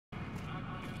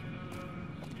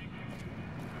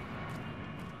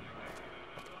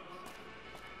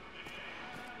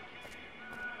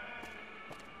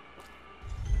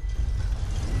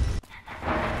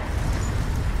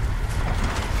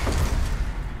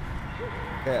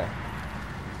Yeah.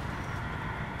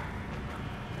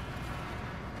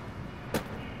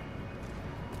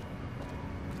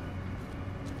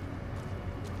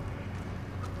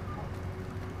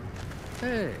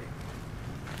 Hey.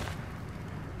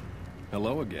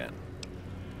 Hello again.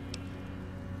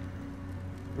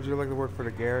 Would you like to work for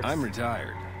the Garretts? I'm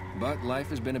retired, but life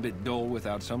has been a bit dull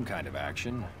without some kind of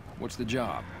action. What's the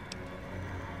job?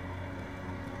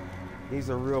 He's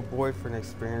a real boyfriend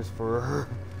experience for her.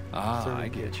 Ah, I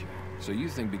get you. So you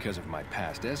think because of my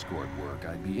past escort work,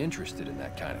 I'd be interested in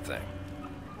that kind of thing.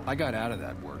 I got out of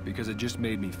that work because it just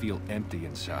made me feel empty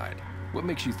inside. What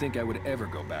makes you think I would ever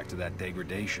go back to that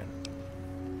degradation?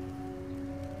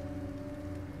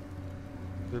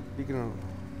 They're speaking of...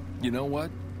 You know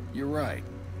what? You're right.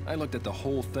 I looked at the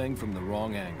whole thing from the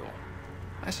wrong angle.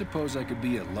 I suppose I could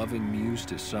be a loving muse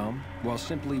to some, while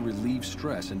simply relieve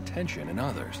stress and tension in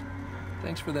others.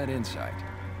 Thanks for that insight.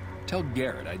 Tell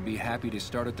Garrett I'd be happy to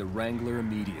start at the Wrangler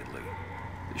immediately.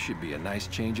 This should be a nice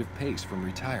change of pace from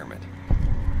retirement.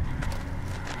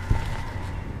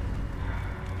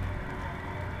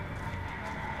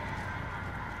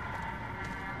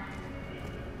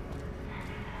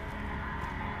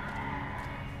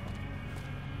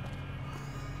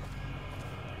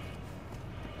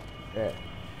 Yeah.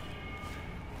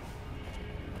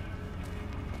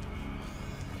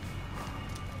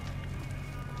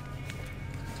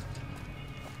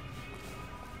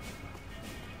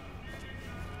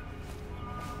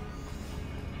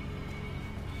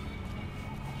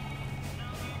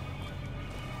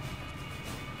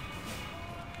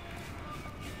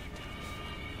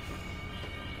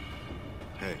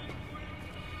 Hey.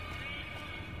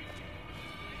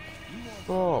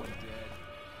 Oh.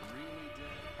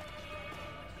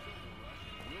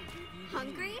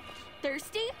 Hungry?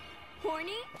 Thirsty?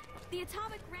 Horny? The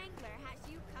Atomic Wrangler has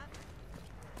you covered.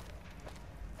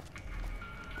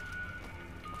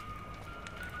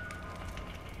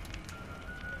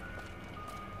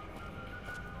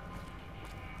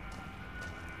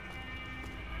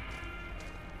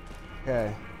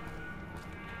 Okay.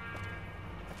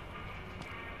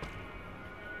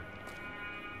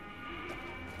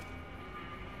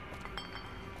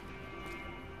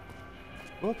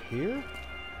 Look here?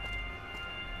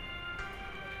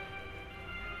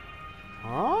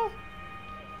 Huh?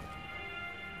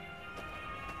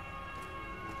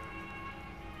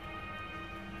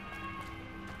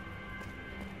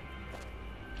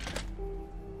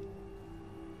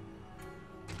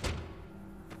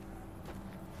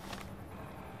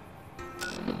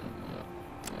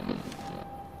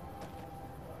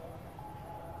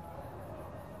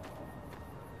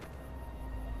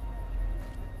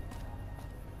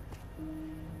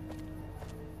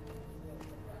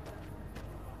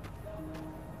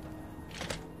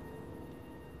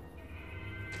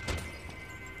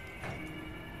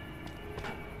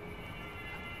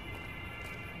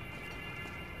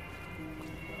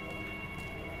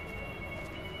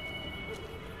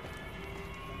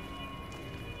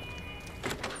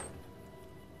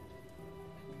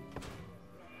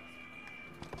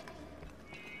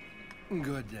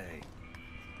 Good day.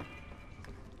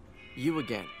 You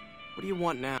again. What do you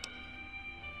want now?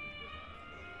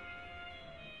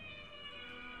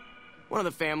 One of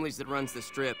the families that runs the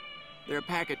strip. They're a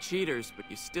pack of cheaters, but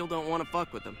you still don't want to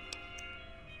fuck with them.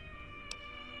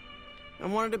 I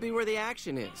wanted to be where the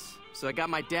action is, so I got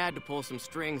my dad to pull some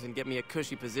strings and get me a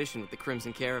cushy position with the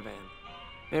Crimson Caravan.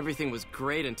 Everything was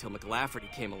great until McLafferty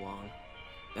came along.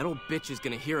 That old bitch is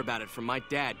gonna hear about it from my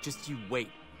dad, just you wait.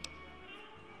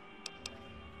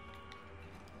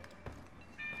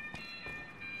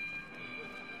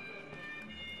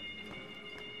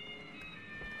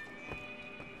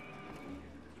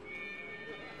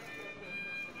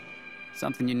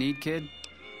 Something you need, kid?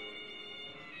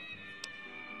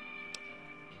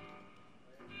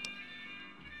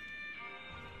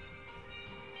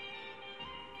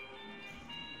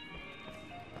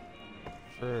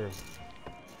 Sure.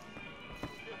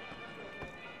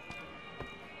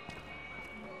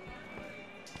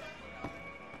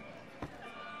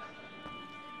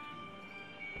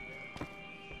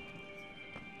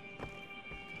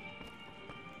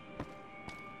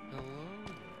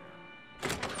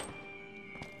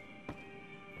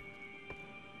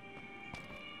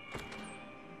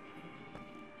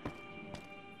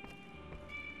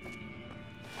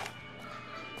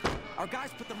 Our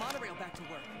guys put the monorail back to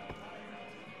work.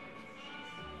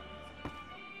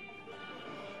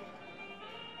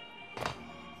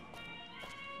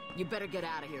 You better get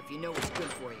out of here if you know what's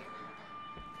good for you.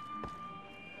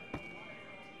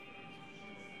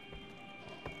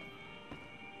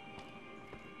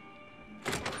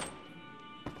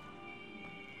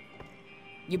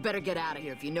 You better get out of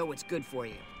here if you know what's good for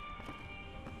you.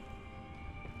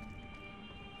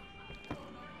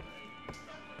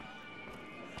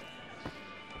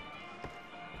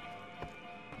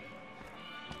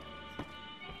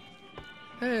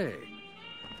 Hey.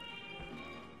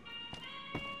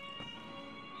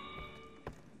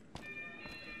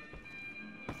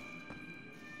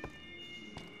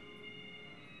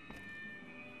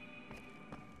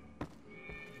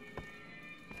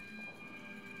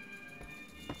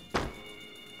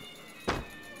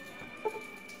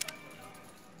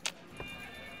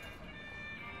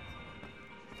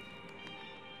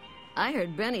 I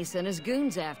heard Benny sent his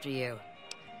goons after you.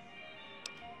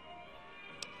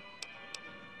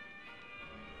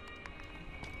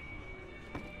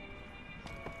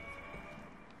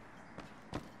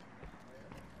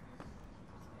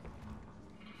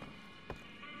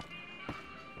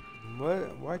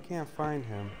 What? Why can't I find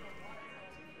him?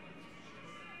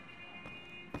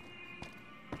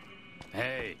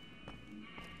 Hey.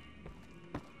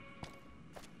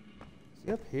 Is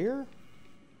he up here?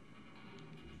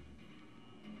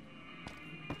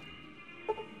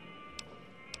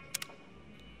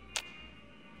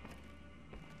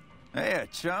 Hey,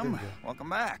 chum. Welcome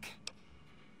back.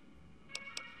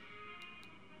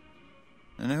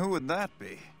 And who would that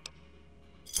be?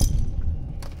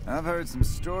 I've heard some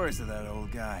stories of that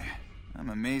old guy. I'm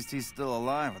amazed he's still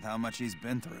alive with how much he's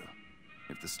been through.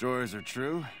 If the stories are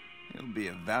true, he'll be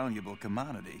a valuable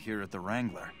commodity here at the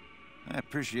Wrangler. I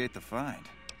appreciate the find.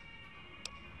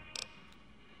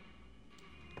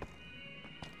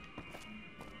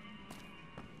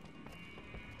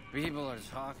 People are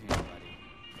talking, buddy.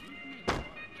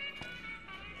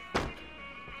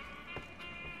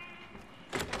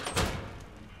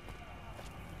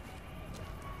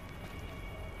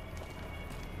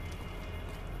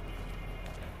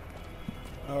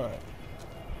 All right.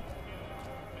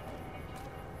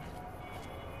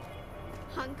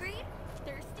 Hungry?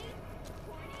 Thirsty?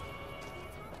 Horny?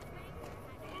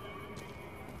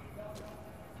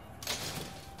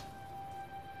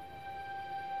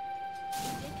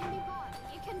 It can be bought.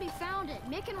 It can be found at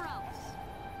Mick and Ralph's.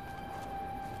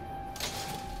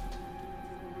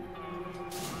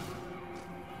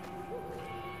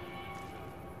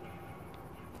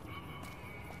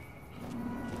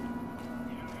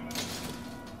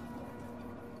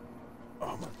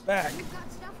 Oh, my back. We've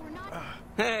got stuff we're not.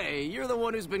 Hey, you're the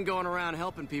one who's been going around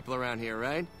helping people around here,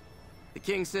 right? The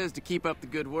king says to keep up the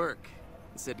good work.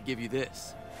 He said to give you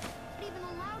this. Not even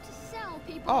allowed to sell,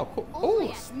 people. Oh, cool. Only Ooh,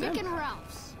 at stem. Mick and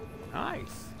Ralph's.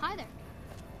 Nice. Hi there.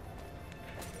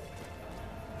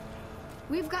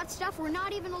 We've got stuff we're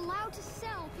not even allowed to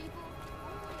sell, people.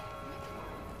 Only at Mick and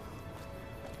Ralph's.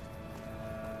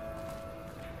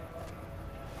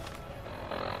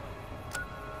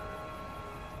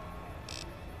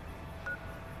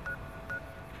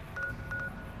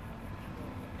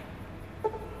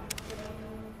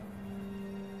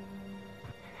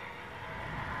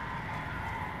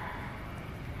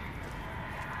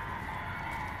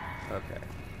 Okay.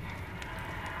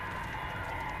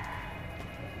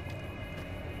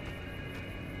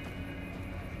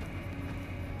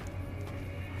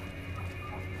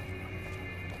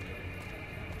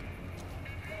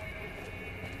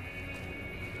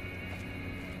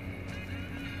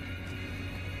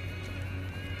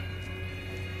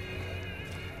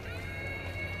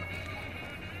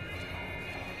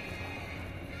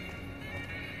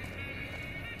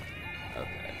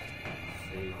 Okay.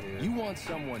 See here. You want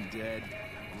someone dead?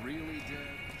 Really dead?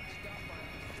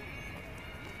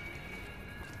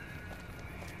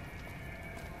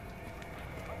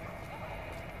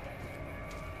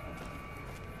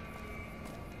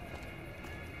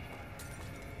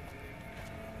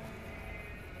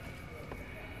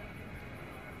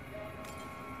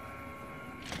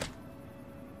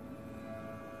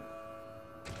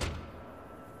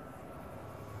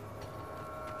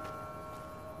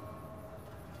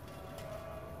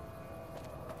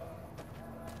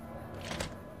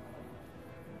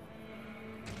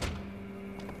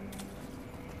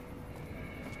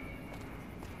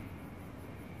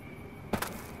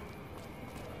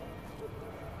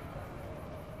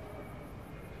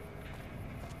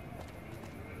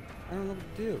 I don't know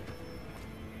what to do.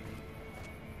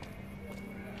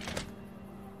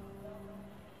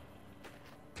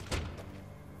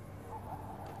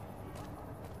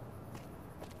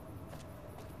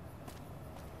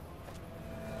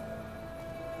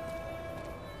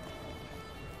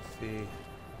 Let's see.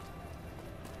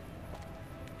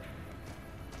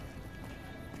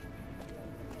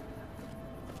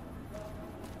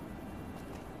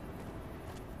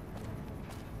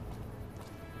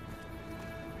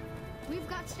 We've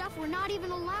got stuff we're not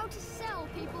even allowed to sell,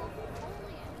 people.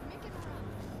 Only at Mick and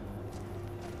Ralph's.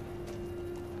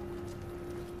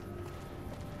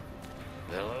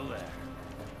 Hello there.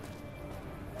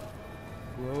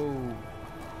 Whoa.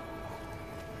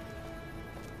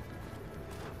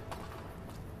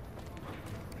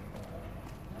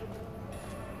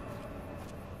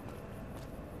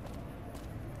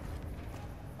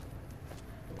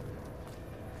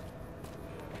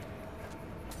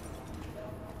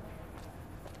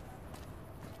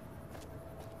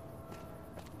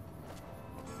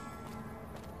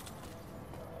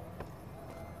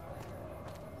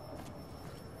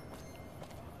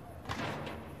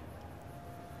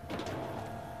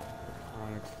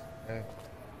 Okay.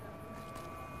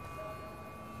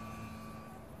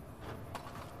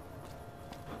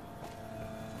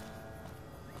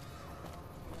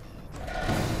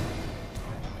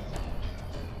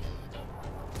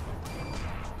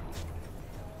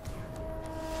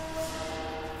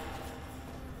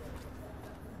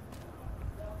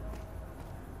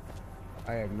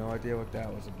 I have no idea what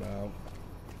that was about.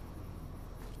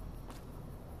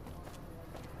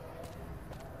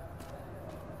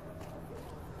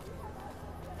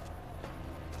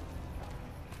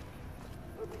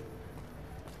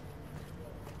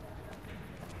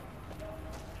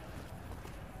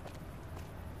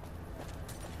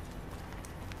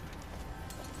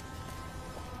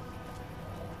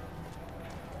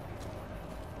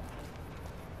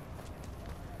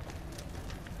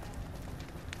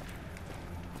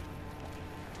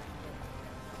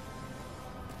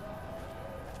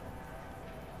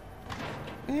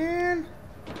 Man,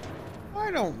 I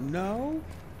don't know.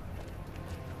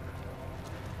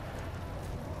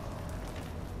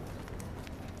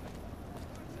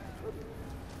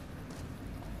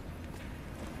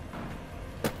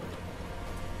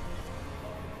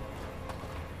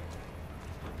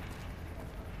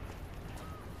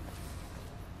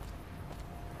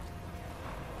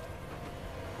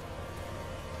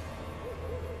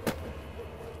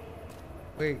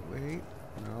 Wait,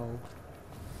 no.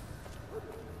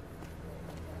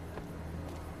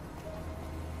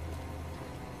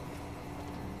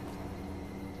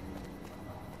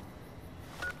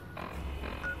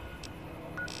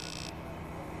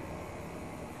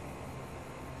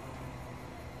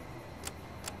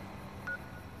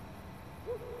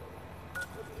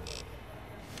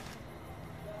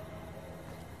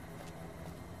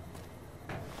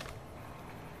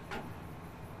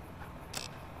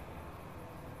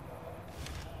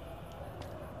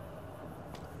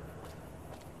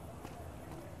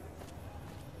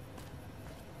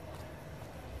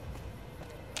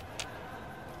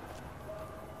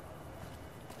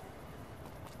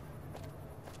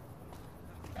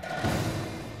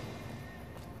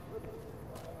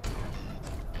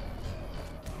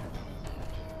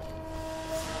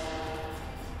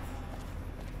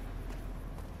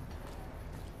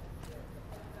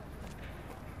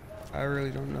 I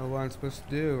really don't know what I'm supposed to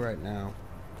do right now.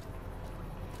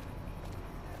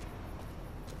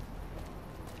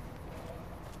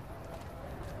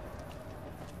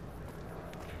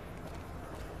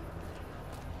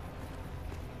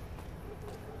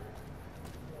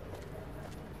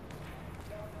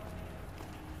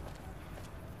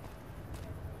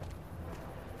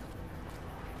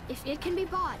 If it can be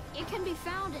bought, it can be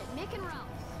found at Mick and Ralph's.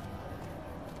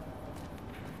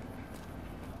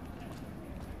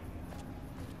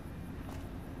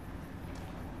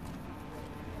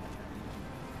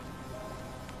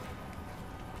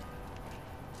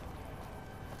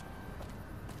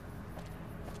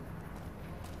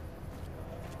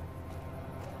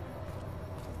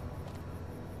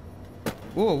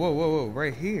 Whoa,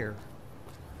 right here.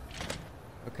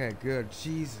 Okay, good.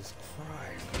 Jesus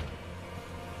Christ.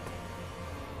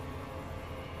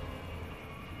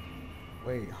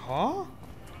 Wait, huh?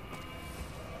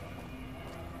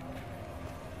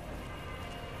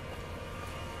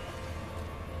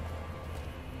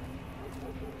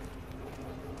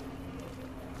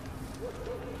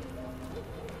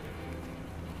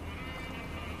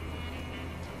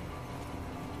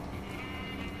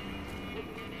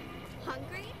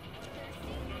 Hungry?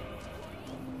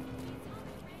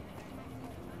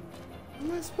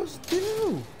 What am I supposed to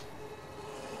do?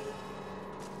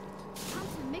 Come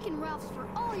to Mick and Ralph's for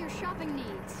all your shopping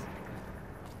needs.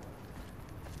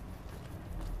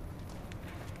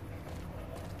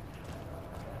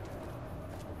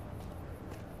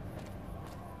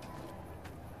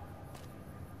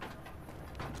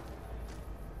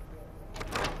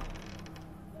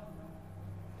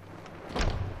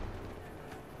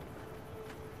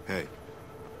 Hey.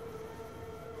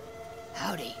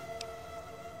 Howdy.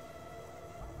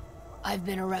 I've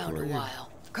been around Who a are you?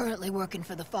 while. Currently working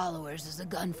for the followers as a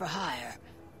gun for hire,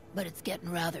 but it's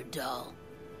getting rather dull.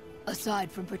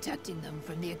 Aside from protecting them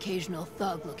from the occasional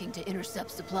thug looking to intercept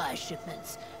supply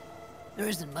shipments, there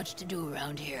isn't much to do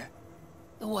around here.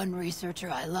 The one researcher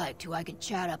I liked, who I could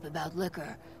chat up about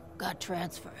liquor, got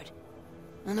transferred.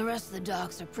 And the rest of the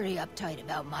docs are pretty uptight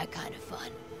about my kind of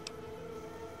fun.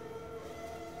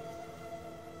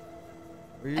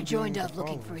 What are you I joined doing up with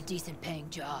looking for a followers? decent paying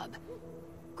job.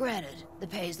 Granted, the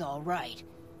pay's all right,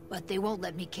 but they won't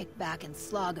let me kick back and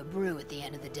slog a brew at the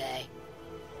end of the day.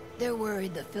 They're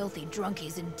worried the filthy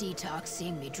drunkies in detox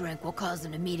seeing me drink will cause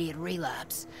an immediate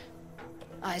relapse.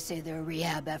 I say their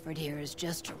rehab effort here is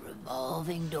just a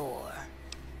revolving door.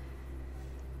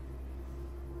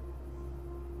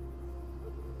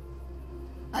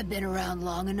 I've been around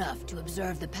long enough to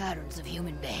observe the patterns of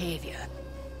human behavior.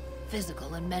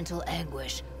 Physical and mental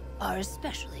anguish are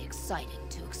especially exciting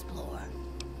to explore.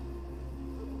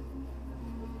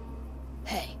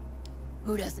 Hey,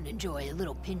 who doesn't enjoy a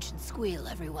little pinch and squeal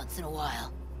every once in a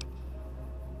while?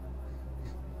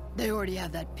 They already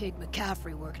have that pig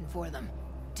McCaffrey working for them.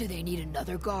 Do they need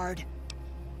another guard?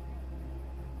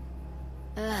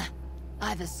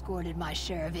 I've escorted my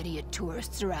share of idiot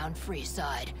tourists around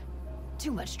Freeside.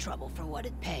 Too much trouble for what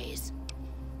it pays.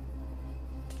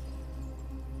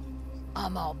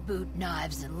 I'm all boot,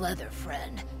 knives, and leather,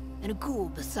 friend. And a ghoul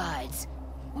besides.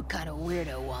 What kind of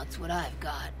weirdo wants what I've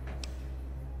got?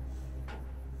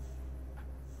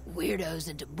 Weirdos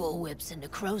into bullwhips and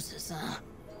necrosis, huh?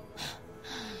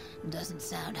 Doesn't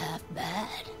sound half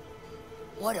bad.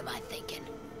 What am I thinking?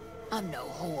 I'm no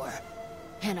whore.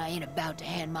 And I ain't about to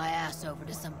hand my ass over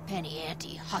to some penny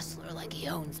ante hustler like he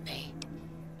owns me.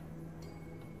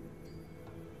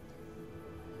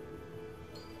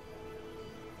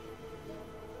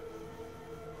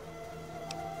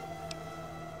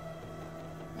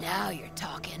 Now you're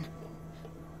talking.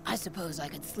 I suppose I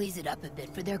could sleaze it up a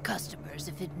bit for their customers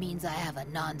if it means I have a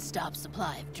non-stop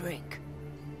supply of drink.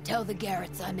 Tell the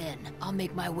Garretts I'm in. I'll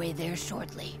make my way there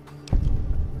shortly.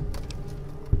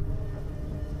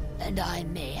 And I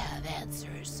may have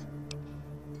answers.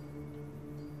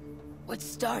 What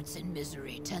starts in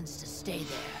misery tends to stay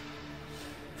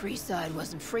there. Freeside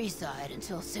wasn't Freeside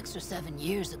until 6 or 7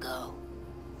 years ago.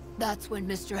 That's when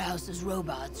Mr. House's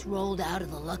robots rolled out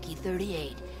of the Lucky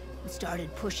 38 and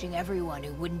started pushing everyone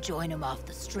who wouldn't join him off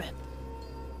the strip.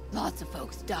 Lots of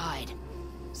folks died.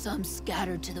 Some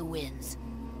scattered to the winds.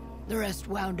 The rest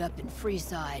wound up in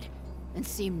Freeside and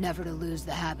seemed never to lose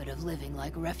the habit of living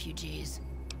like refugees.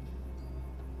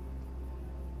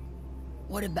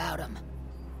 What about them?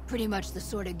 Pretty much the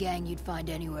sort of gang you'd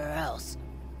find anywhere else,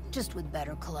 just with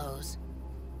better clothes.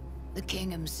 The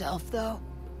king himself, though?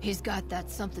 He's got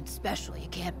that something special you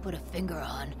can't put a finger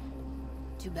on.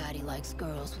 Too bad he likes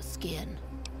girls with skin.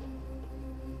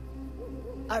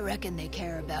 I reckon they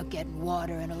care about getting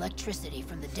water and electricity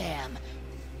from the dam,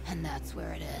 and that's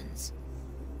where it ends.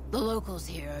 The locals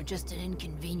here are just an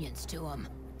inconvenience to them,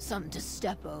 something to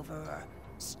step over or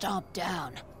stomp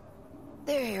down.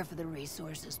 They're here for the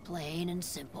resources, plain and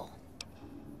simple.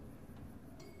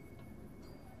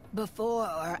 Before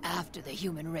or after the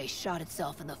human race shot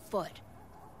itself in the foot?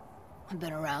 I've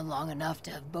been around long enough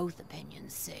to have both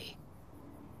opinions, see.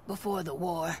 Before the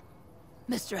war,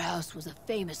 Mr. House was a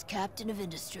famous captain of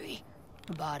industry.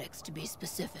 Robotics, to be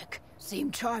specific.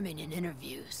 Seemed charming in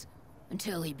interviews,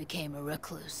 until he became a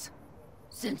recluse.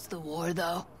 Since the war,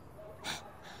 though,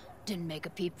 didn't make a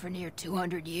peep for near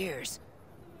 200 years.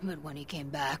 But when he came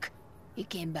back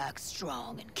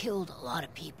strong and killed a lot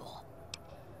of people.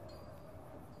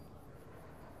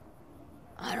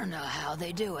 I don't know how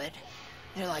they do it.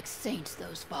 They're like saints,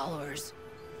 those followers.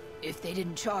 If they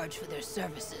didn't charge for their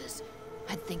services,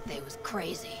 I'd think they was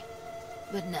crazy.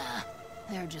 But nah,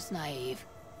 they're just naive.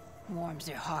 Warms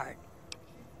their heart.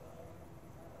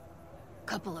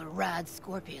 Couple of rad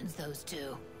scorpions, those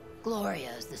two.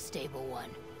 Gloria is the stable one,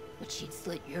 but she'd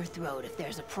slit your throat if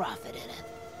there's a profit in it.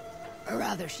 Or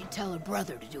rather, she'd tell her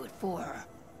brother to do it for her.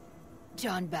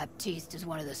 John Baptiste is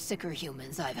one of the sicker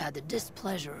humans I've had the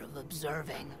displeasure of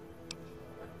observing.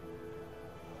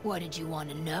 What did you want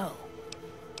to know?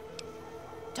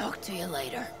 Talk to you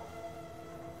later.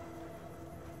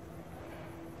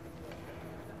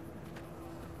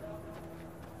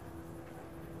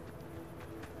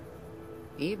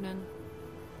 Evening.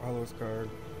 Follows card.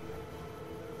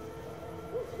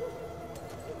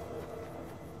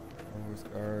 Follows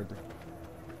card.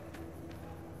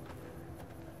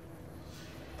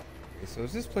 Okay, so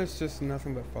is this place just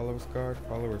nothing but followers card?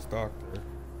 Followers doctor.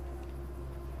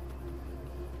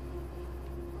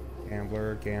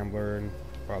 Gambler, and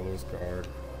followers card.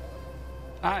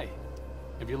 Hi.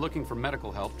 If you're looking for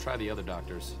medical help, try the other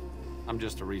doctors. I'm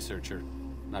just a researcher,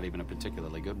 not even a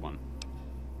particularly good one.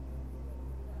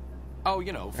 Oh,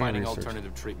 you know, finding research.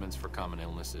 alternative treatments for common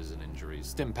illnesses and injuries,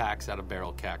 stim packs out of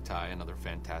barrel cacti, and other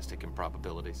fantastic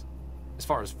improbabilities. As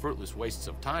far as fruitless wastes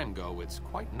of time go, it's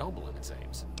quite noble in its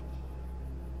aims.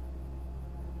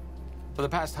 For the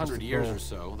past 100 years or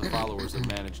so, the followers have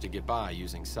managed to get by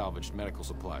using salvaged medical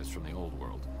supplies from the old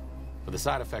world. But the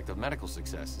side effect of medical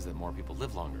success is that more people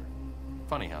live longer.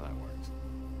 Funny how that works.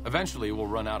 Eventually, we'll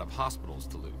run out of hospitals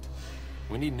to loot.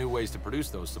 We need new ways to produce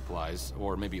those supplies,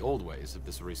 or maybe old ways if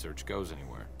this research goes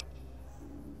anywhere.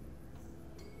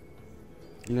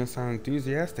 You don't sound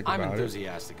enthusiastic about I'm it.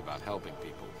 enthusiastic about helping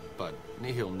people, but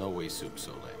nihil novi sub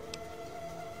sole.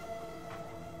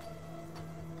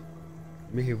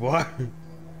 Me what?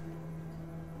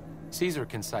 Caesar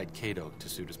can cite Cato to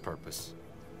suit his purpose.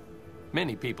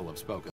 Many people have spoken